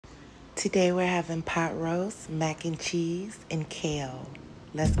Today we're having pot roast, mac and cheese, and kale.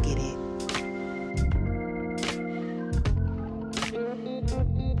 Let's get it.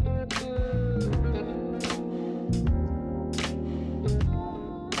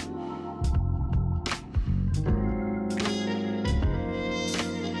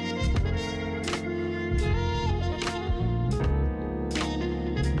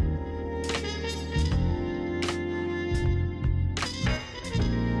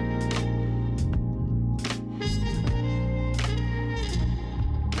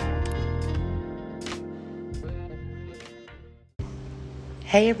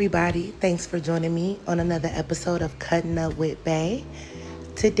 Hey everybody, thanks for joining me on another episode of Cutting Up with Bae.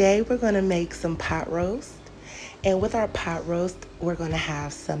 Today we're going to make some pot roast, and with our pot roast we're going to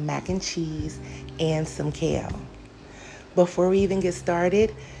have some mac and cheese and some kale. Before we even get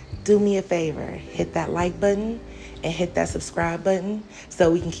started, do me a favor, hit that like button and hit that subscribe button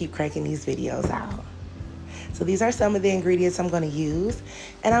so we can keep cranking these videos out. So these are some of the ingredients I'm going to use,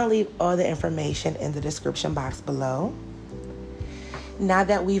 and I'll leave all the information in the description box below. Now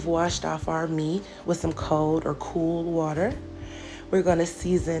that we've washed off our meat with some cold or cool water, we're going to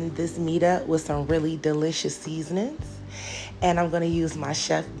season this meat up with some really delicious seasonings. And I'm going to use my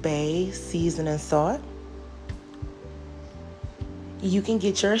Chef Bae Seasoning Salt. You can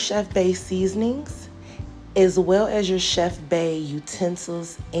get your Chef Bae seasonings as well as your Chef Bae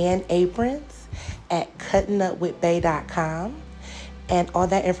utensils and aprons at cuttingupwithbae.com. And all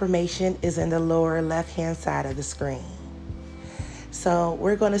that information is in the lower left-hand side of the screen. So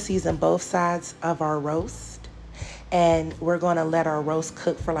we're going to season both sides of our roast, and we're going to let our roast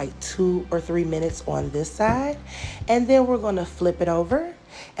cook for like 2 or 3 minutes on this side, and then we're going to flip it over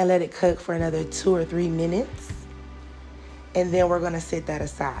and let it cook for another 2 or 3 minutes, and then we're going to set that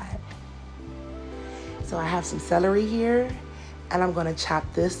aside. So I have some celery here, and I'm going to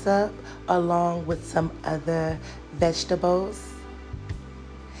chop this up along with some other vegetables.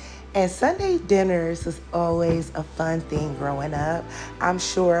 And Sunday dinners is always a fun thing growing up. I'm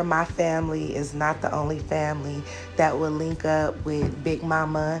sure my family is not the only family that will link up with Big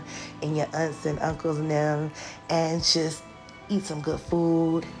Mama and your aunts and uncles and them and just eat some good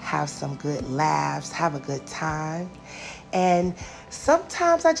food, have some good laughs, have a good time. And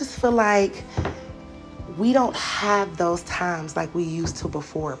sometimes I just feel like we don't have those times like we used to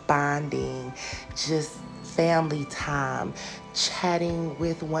before, bonding, just family time, chatting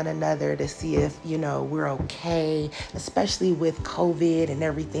with one another to see if, we're okay, especially with COVID and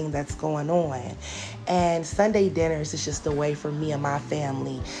everything that's going on. And Sunday dinners is just a way for me and my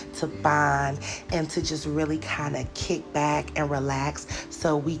family to bond and to just really kind of kick back and relax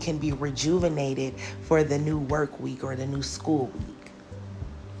so we can be rejuvenated for the new work week or the new school week.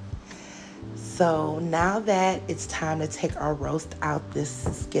 So now that it's time to take our roast out this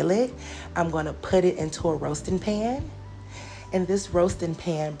skillet, I'm going to put it into a roasting pan. And this roasting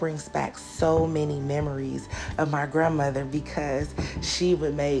pan brings back so many memories of my grandmother because she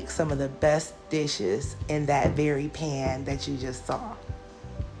would make some of the best dishes in that very pan that you just saw.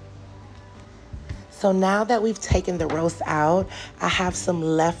 So now that we've taken the roast out, I have some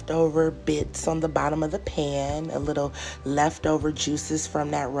leftover bits on the bottom of the pan, a little leftover juices from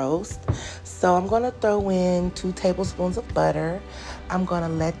that roast. So I'm going to throw in 2 tablespoons of butter. I'm going to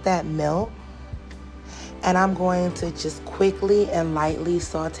let that melt. And I'm going to just quickly and lightly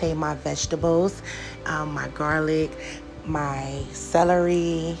saute my vegetables, my garlic, my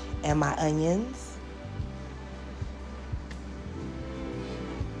celery, and my onions.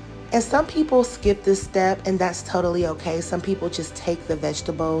 And some people skip this step, and that's totally okay. Some people just take the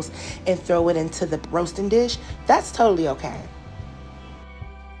vegetables and throw it into the roasting dish. That's totally okay.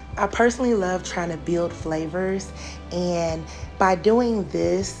 I personally love trying to build flavors, and by doing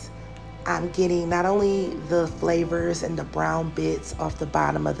this, I'm getting not only the flavors and the brown bits off the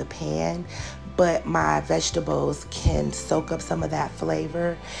bottom of the pan, but my vegetables can soak up some of that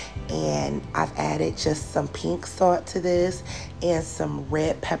flavor. And I've added just some pink salt to this and some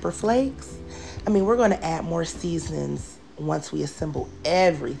red pepper flakes. I mean, we're going to add more seasonings once we assemble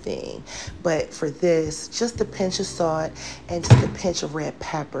everything. But for this, just a pinch of salt and just a pinch of red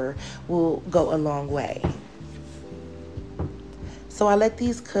pepper will go a long way. So I let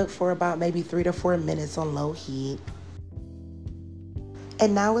these cook for about maybe 3 to 4 minutes on low heat.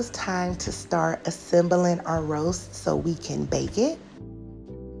 And now it's time to start assembling our roast so we can bake it.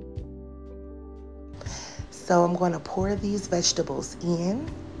 So I'm going to pour these vegetables in.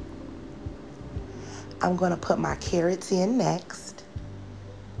 I'm going to put my carrots in next.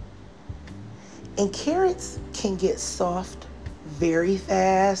 And carrots can get soft very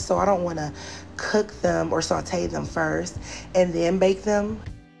fast, so I don't want to cook them or saute them first and then bake them.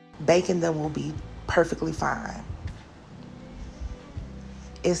 baking them will be perfectly fine.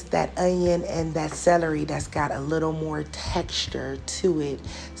 It's that onion and that celery that's got a little more texture to it.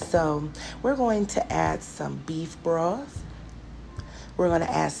 So we're going to add some beef broth. We're going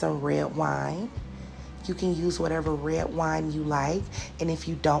to add some red wine. You can use whatever red wine you like. And if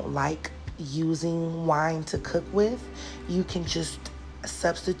you don't like using wine to cook with, you can just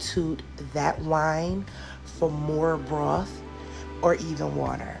substitute that wine for more broth or even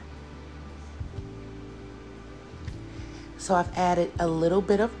water. So I've added a little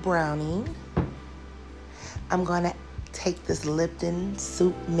bit of browning. I'm going to take this Lipton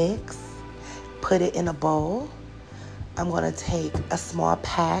soup mix, put it in a bowl. I'm going to take a small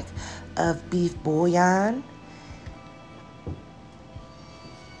pack of beef bouillon.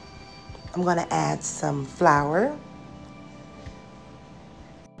 I'm going to add some flour.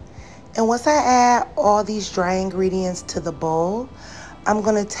 And once I add all these dry ingredients to the bowl, I'm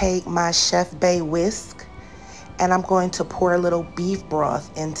going to take my Chef Bae whisk and I'm going to pour a little beef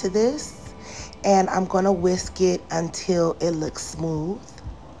broth into this, and I'm going to whisk it until it looks smooth.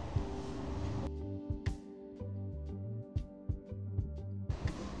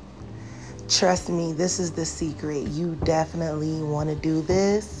 Trust me, this is the secret. You definitely want to do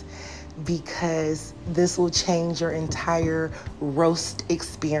this because this will change your entire roast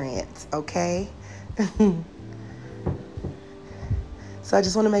experience, okay? So I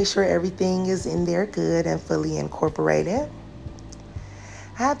just want to make sure everything is in there good and fully incorporated.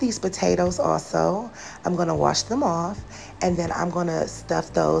 I have these potatoes also. I'm going to wash them off, and then I'm going to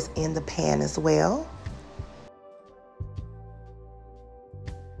stuff those in the pan as well.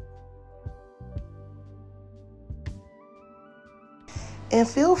 And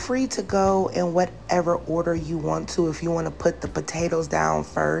feel free to go in whatever order you want to. If you want to put the potatoes down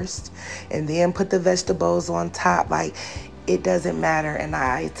first and then put the vegetables on top, like, it doesn't matter. And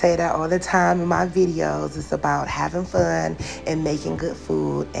I say that all the time in my videos. It's about having fun and making good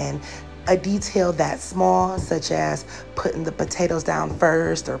food. And a detail that small, such as putting the potatoes down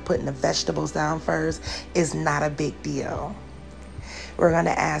first or putting the vegetables down first, is not a big deal. We're going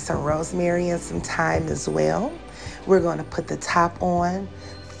to add some rosemary and some thyme as well. We're going to put the top on,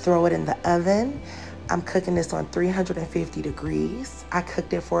 throw it in the oven. I'm cooking this on 350 degrees. I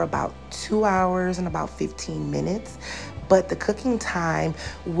cooked it for about 2 hours and about 15 minutes. But the cooking time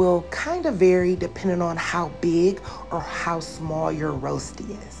will kind of vary depending on how big or how small your roast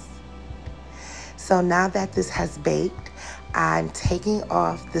is. So now that this has baked, I'm taking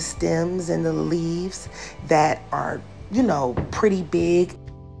off the stems and the leaves that are, you know, pretty big.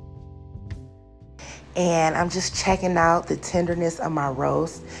 And I'm just checking out the tenderness of my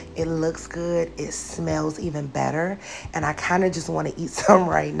roast. It looks good. It smells even better. And I kind of just want to eat some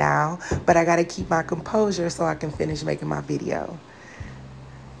right now, but I got to keep my composure so I can finish making my video.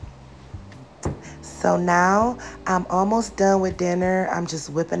 So now I'm almost done with dinner. I'm just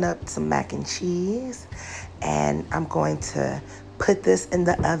whipping up some mac and cheese, and I'm going to put this in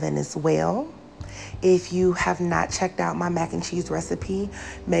the oven as well. If you have not checked out my mac and cheese recipe,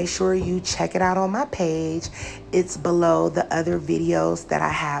 make sure you check it out on my page. It's below the other videos that I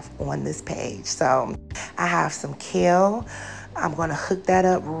have on this page. So I have some kale. I'm going to hook that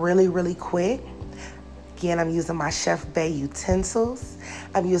up really, really quick. Again, I'm using my Chef Bae utensils.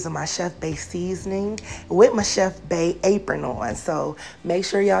 I'm using my Chef Bae seasoning with my Chef Bae apron on. So make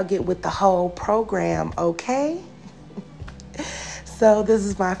sure y'all get with the whole program, okay? So this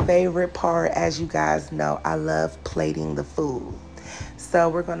is my favorite part. As you guys know, I love plating the food. So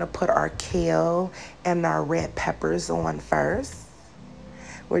we're going to put our kale and our red peppers on first.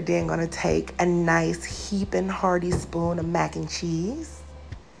 We're then going to take a nice heaping hearty spoon of mac and cheese.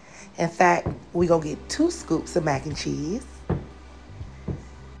 In fact, we're going to get 2 scoops of mac and cheese.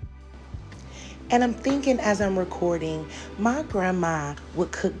 And I'm thinking as I'm recording, my grandma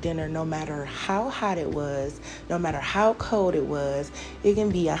would cook dinner no matter how hot it was, no matter how cold it was. It can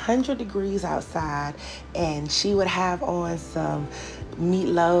be 100 degrees outside, and she would have on some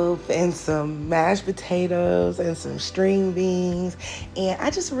meatloaf and some mashed potatoes and some string beans. And I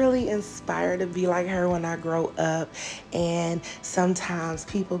just really inspired to be like her when I grow up. And sometimes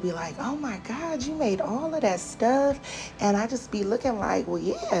people be like, oh my God, you made all of that stuff. And I just be looking like, well,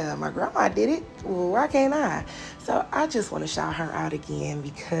 yeah, my grandma did it. Well, why can't I? So I just want to shout her out again,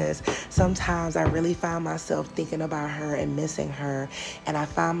 because sometimes I really find myself thinking about her and missing her. And I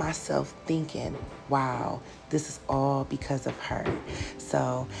find myself thinking, wow, this is all because of her.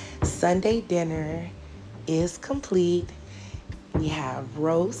 So Sunday dinner is complete. We have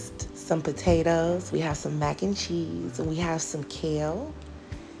roast, some potatoes, we have some mac and cheese, and we have some kale.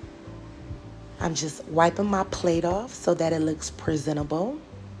 I'm just wiping my plate off so that it looks presentable.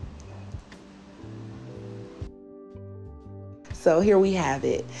 So here we have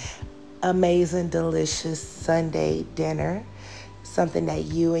it. Amazing, delicious Sunday dinner. Something that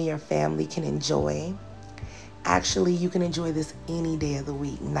you and your family can enjoy. Actually, you can enjoy this any day of the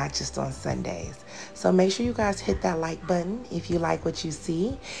week, not just on Sundays. So make sure you guys hit that like button if you like what you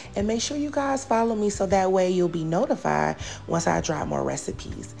see. And make sure you guys follow me so that way you'll be notified once I drop more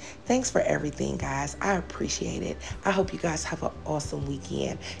recipes. Thanks for everything, guys. I appreciate it. I hope you guys have an awesome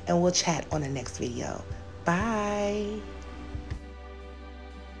weekend. And we'll chat on the next video. Bye.